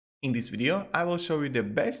In this video, I will show you the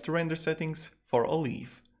best render settings for a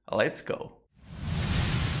leaf. Let's go!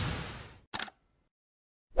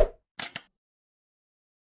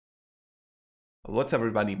 What's up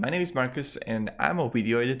everybody, my name is Marcus and I'm a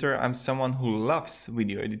video editor. I'm someone who loves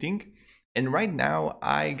video editing. And right now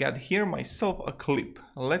I got here myself a clip.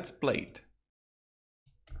 Let's play it.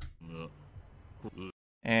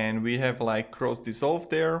 And we have like cross dissolve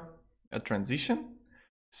there, a transition.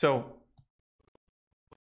 So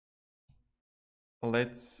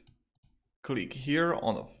let's click here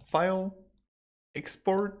on a file,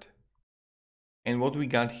 export, and what we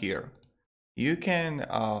got here. You can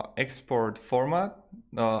export format.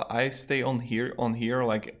 I stay on here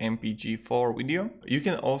like MPG4 video. You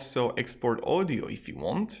can also export audio if you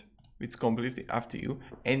want. It's completely up to you.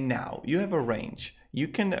 And now you have a range. You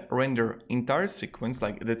can render entire sequence,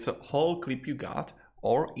 like that's a whole clip you got,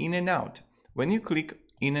 or in and out. When you click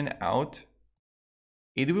in and out,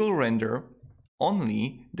 it will render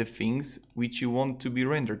only the things which you want to be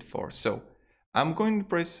rendered for. So I'm going to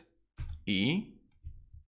press E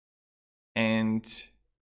and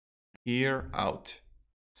here out.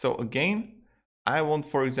 So again, I want,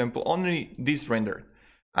 for example, only this render.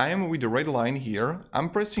 I am with the red line here. I'm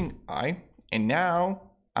pressing I, and now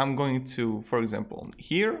I'm going to, for example,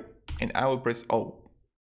 here, and I will press O.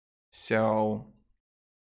 So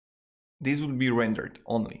this will be rendered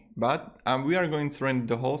only, but we are going to render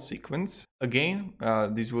the whole sequence. Again,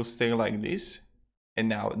 this will stay like this. And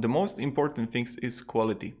now the most important thing is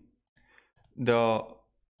quality. The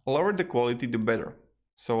lower the quality, the better.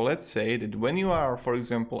 So let's say that when you are, for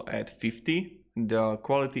example, at 50, the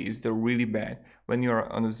quality is the really bad. When you are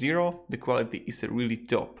on a 0, the quality is really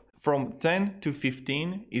top. From 10 to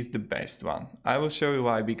 15 is the best one. I will show you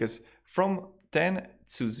why, because from 10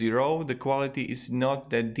 to 0, the quality is not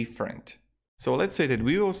that different. So let's say that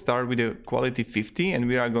we will start with the quality 50 and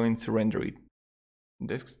we are going to render it.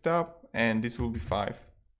 Desktop, and this will be 5.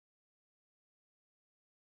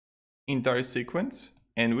 Entire sequence.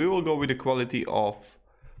 And we will go with the quality of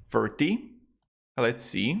 30. Let's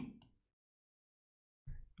see.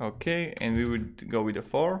 Okay, and we would go with the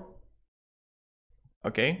 4.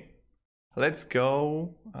 Okay, let's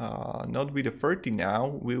go, not with the 30 now.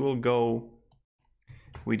 We will go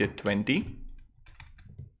with the 20.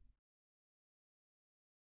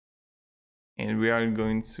 And we are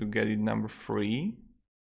going to get it number 3.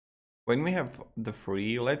 When we have the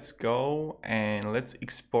 3, let's go and let's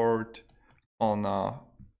export on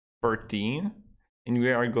 13, and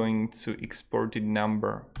we are going to export it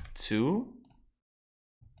number 2.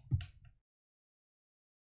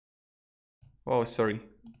 Oh, sorry,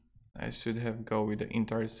 I should have go with the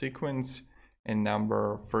entire sequence and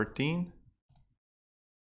number 13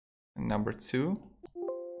 and number 2.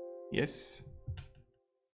 Yes,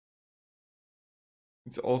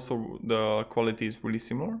 it's also, the quality is really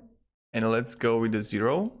similar. And let's go with the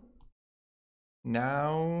 0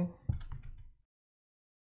 now.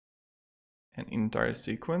 An entire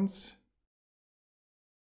sequence,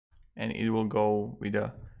 and it will go with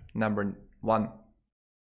the number 1.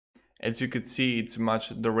 As you could see, it's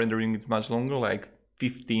the rendering is much longer, like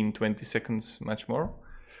 15-20 seconds, much more.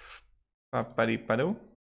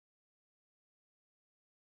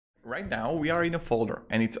 Right now we are in a folder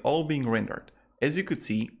and it's all being rendered. As you could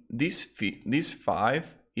see, this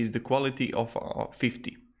 5 is the quality of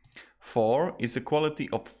 50, 4 is the quality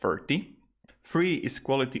of 30, 3 is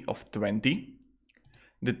quality of 20,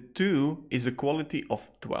 the 2 is the quality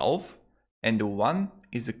of 12, and the 1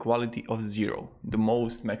 is the quality of 0, the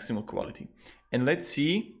most maximal quality. And let's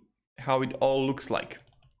see how it all looks like.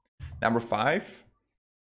 Number 5,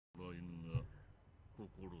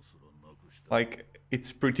 like,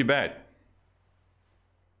 it's pretty bad.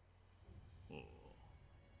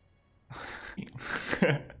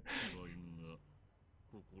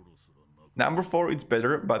 Number 4, it's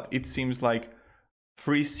better, but it seems like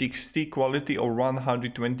 360 quality or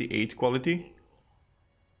 128 quality.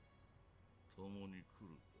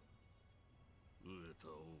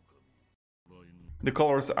 The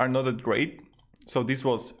colors are not that great. So this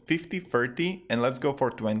was 50, 30, and let's go for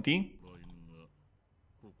 20.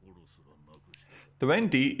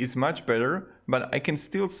 20 is much better, but I can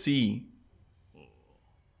still see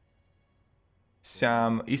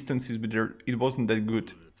some instances where it wasn't that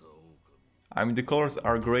good. I mean, the colors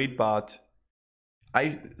are great, but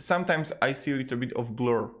sometimes I see a little bit of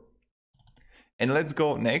blur. And let's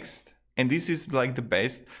go next. And this is like the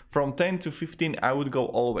best. From 10 to 15 I would go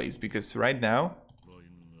always, because right now,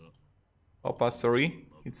 sorry,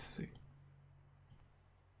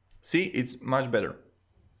 see, it's much better.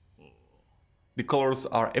 The colors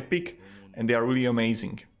are epic and they are really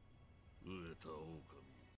amazing.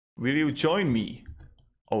 Will you join me?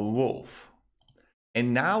 A wolf.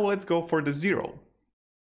 And now let's go for the 0.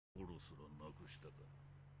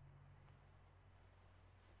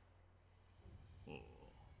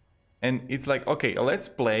 And it's like, okay, let's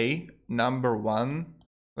play number 1.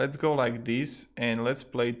 Let's go like this and let's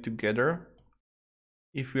play it together.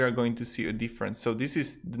 If we are going to see a difference. So this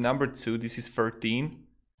is the number 2, this is 13.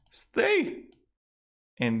 Stay!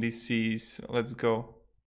 And this is, let's go.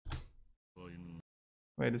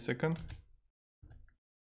 Wait a second.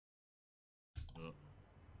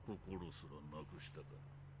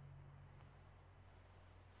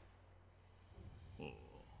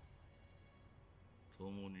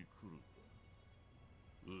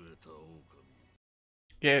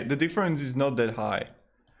 Yeah, the difference is not that high.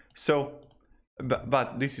 So,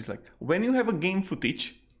 but this is like, when you have a game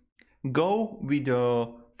footage, go with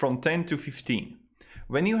from 10 to 15.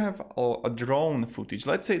 When you have a drone footage,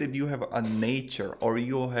 let's say that you have a nature or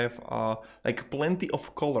you have like plenty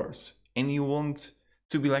of colors and you want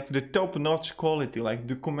to be like the top-notch quality, like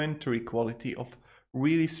documentary quality of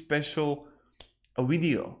really special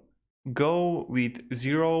video, go with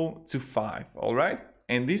 0 to 5, all right?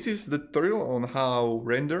 And this is the tutorial on how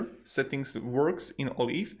render settings works in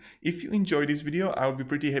Olive. If you enjoyed this video, I would be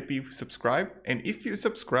pretty happy if you subscribe. And if you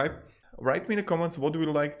subscribe, write me in the comments what you would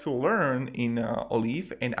like to learn in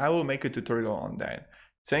Olive, and I will make a tutorial on that.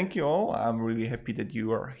 Thank you all. I'm really happy that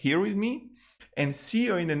you are here with me, and see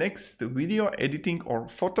you in the next video editing or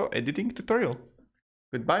photo editing tutorial.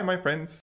 Goodbye, my friends.